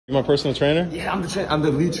You my personal trainer? Yeah, I'm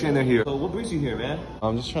the lead trainer here. So what brings you here, man?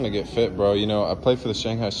 I'm just trying to get fit, bro. You know, I play for the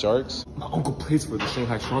Shanghai Sharks. My uncle plays for the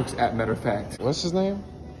Shanghai Sharks, as a matter of fact. What's his name?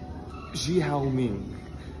 Ji Hao Ming.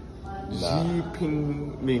 Nah. Ji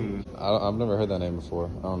Ping Ming. I've never heard that name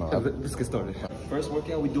before. I don't know. Let's get started. First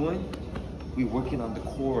workout we're doing, we're working on the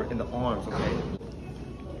core and the arms, okay?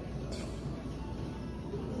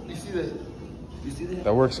 You see that? You see that?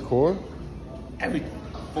 That works core? Everything.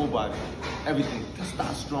 Full body. Everything.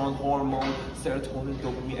 Testosterone, hormone, serotonin,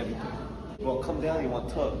 dopamine, everything. You want to come down, you want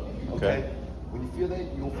to tug, okay? When you feel that,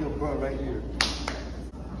 you're going to feel a burn right here.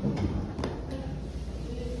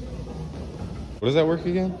 What does that work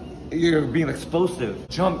again? You're being explosive.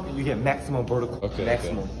 Jump, you get maximum vertical. Okay,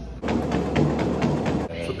 maximum.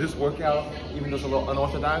 Okay. So this workout, even though it's a little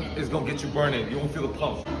unorthodox, is gonna get you burning. You won't feel the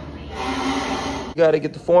pump. You gotta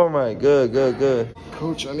get the form right. Good, good, good.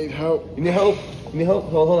 Coach, I need help. You need help? You need help?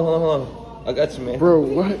 Hold on. I got you, man. Bro,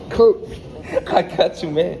 what? Coach? I got you,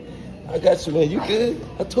 man. I got you, man. You good?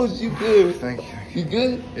 I told you good. Thank you. You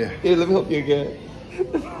good? Yeah. Here, let me help you again.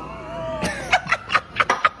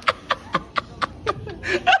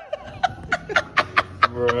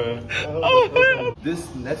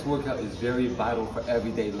 This next workout is very vital for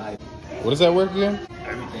everyday life. What does that work again?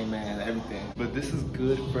 Everything, man, everything. But this is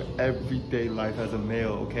good for everyday life as a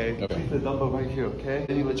male, okay? Okay. Keep the dumbbell right here, okay?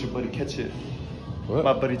 Then you let your buddy catch it. What?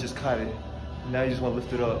 My buddy just caught it. Now you just want to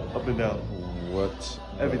lift it up and down. What?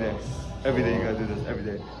 Every day. Every day you gotta do this, every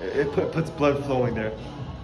day. It puts blood flowing there.